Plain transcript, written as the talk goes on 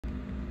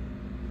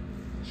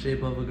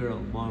Shape of a Girl,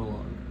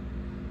 Monologue.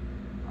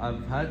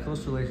 I've had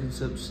close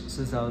relationships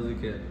since I was a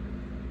kid.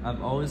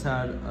 I've always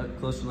had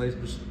close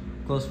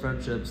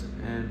friendships,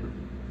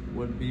 and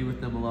would be with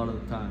them a lot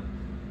of the time.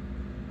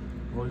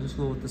 Going to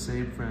school with the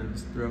same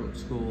friends throughout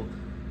school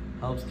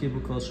helps keep a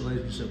close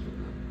relationship with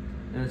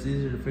them, and it's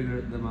easier to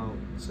figure them out,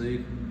 so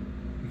you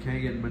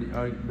can't get in many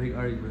big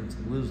arguments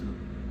and lose them.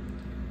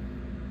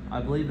 I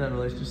believe that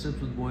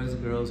relationships with boys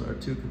and girls are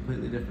two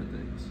completely different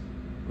things.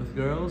 With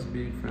girls,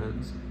 being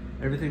friends,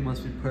 everything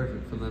must be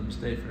perfect for them to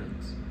stay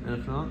friends, and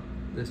if not,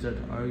 they start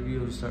to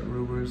argue and start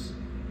rumors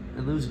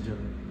and lose each other.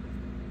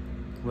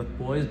 With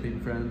boys,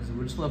 being friends,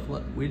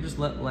 we just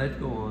let life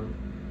go on,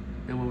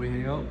 and when we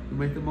hang out, we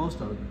make the most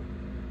of it.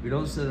 We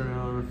don't sit around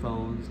on our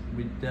phones.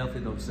 We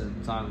definitely don't sit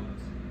in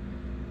silence.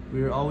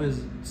 We are always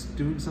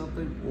doing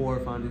something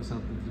or finding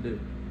something to do.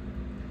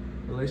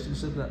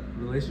 Relationships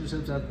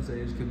at this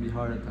age can be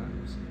hard at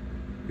times,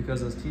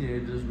 because as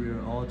teenagers we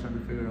are all trying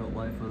to figure out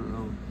life on our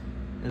own,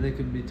 and it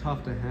can be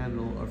tough to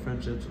handle our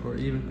friendships or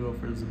even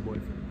girlfriends and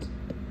boyfriends.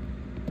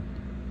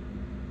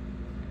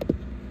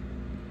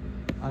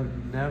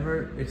 I've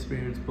never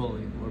experienced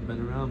bullying or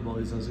been around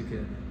bullies as a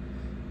kid.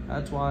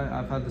 That's why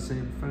I've had the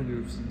same friend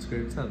group since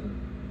grade 7.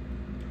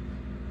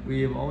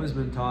 We have always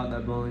been taught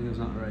that bullying is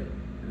not right,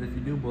 and if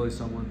you do bully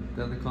someone,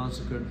 then the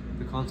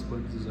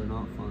consequences are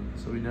not fun,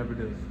 so we never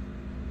do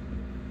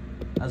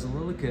it. As a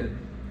little kid,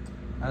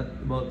 at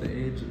about the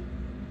age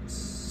of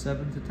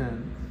 7 to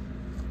 10,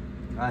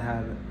 I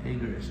had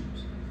anger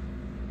issues,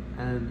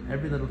 and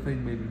every little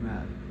thing made me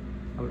mad.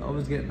 I would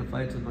always get into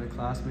fights with my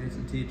classmates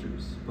and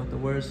teachers, but the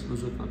worst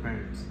was with my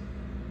parents.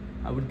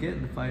 I would get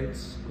into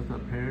fights with my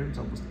parents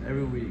almost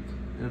every week,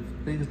 and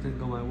if things didn't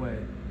go my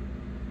way,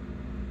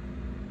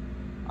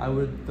 I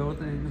would throw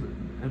things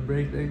and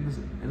break things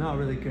and not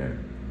really care.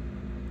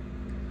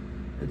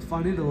 It's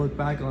funny to look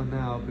back on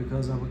now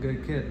because I'm a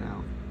good kid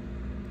now,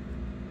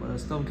 but I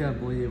still can't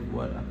believe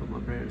what I put my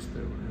parents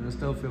through, and I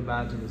still feel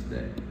bad to this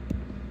day.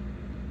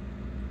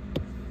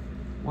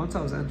 Once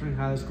I was entering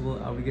high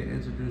school, I would get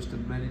introduced to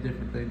many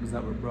different things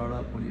that were brought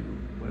up when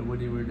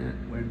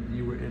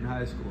you were in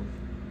high school,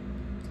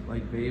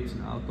 like vapes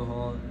and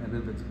alcohol, and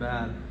if it's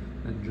bad,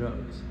 then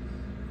drugs.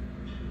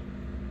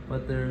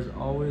 But there's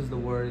always the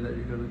worry that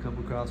you're going to come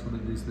across one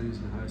of these things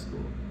in high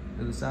school.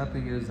 And the sad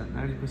thing is that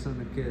 90% of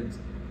the kids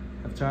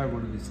have tried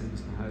one of these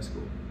things in high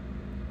school.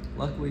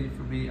 Luckily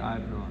for me, I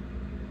have not.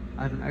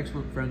 I have an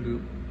excellent friend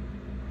group.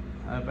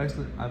 I have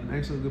an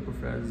excellent group of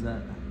friends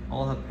that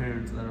all have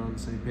parents that are on the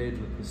same page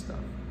with this stuff.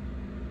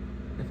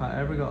 If I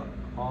ever got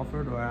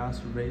offered or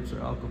asked for vapes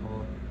or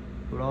alcohol,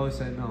 I would always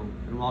say no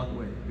and walk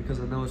away, because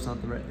I know it's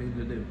not the right thing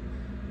to do.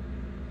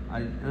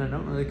 I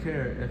don't really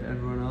care if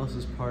everyone else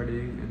is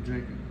partying and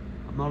drinking.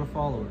 I'm not a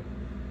follower.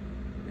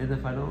 And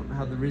if I don't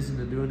have the reason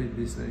to do any of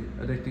these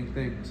addicting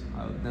things,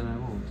 then I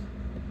won't.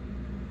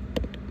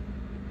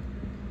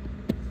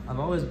 I've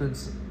always been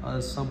a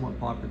somewhat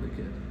popular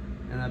kid,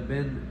 and I've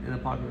been in a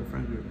popular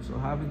friend group, so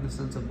having the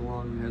sense of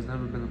belonging has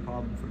never been a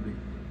problem for me.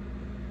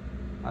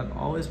 I've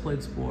always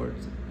played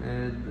sports,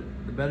 and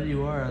the better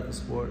you are at the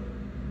sport,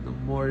 the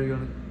more you're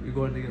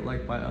going to get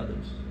liked by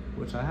others,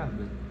 which I have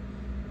been.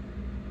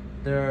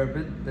 There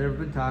have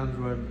been times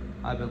when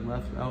I've been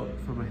left out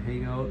from a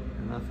hangout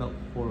and I felt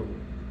horrible.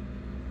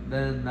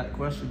 Then that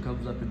question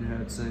comes up in your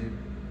head saying,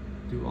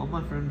 do all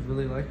my friends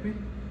really like me?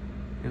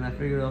 And I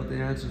figured out the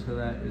answer to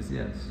that is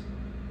yes,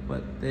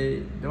 but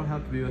they don't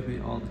have to be with me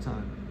all the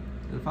time.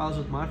 And if I was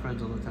with my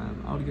friends all the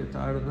time, I would get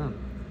tired of them.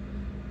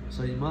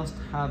 So you must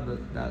have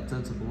that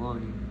sense of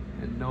belonging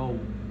and know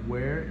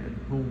where and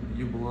whom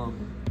you belong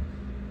with.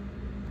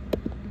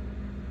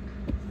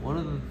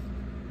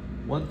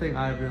 One thing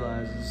I've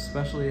realized,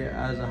 especially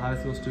as a high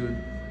school student,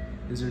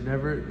 is you're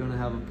never going to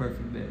have a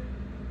perfect day.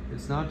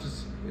 It's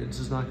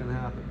just not going to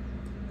happen.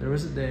 There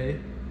was a day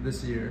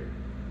this year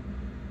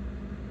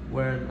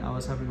when I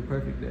was having a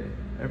perfect day.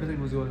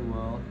 Everything was going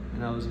well,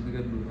 and I was in a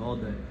good mood all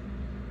day.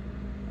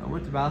 I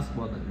went to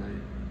basketball that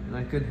night, and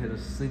I couldn't hit a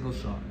single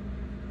shot.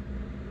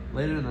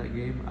 Later in that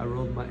game, I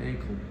rolled my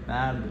ankle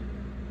badly,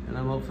 and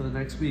I'm out for the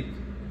next week.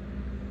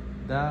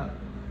 That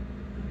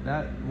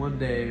one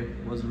day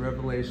was a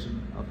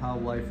revelation of how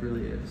life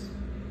really is.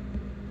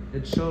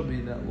 It showed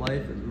me that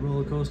life is a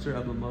roller coaster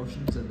of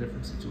emotions and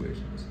different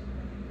situations,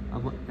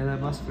 and I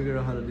must figure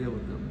out how to deal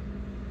with them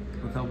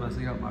without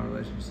messing up my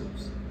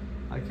relationships.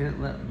 I can't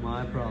let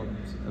my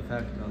problems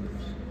affect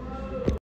others.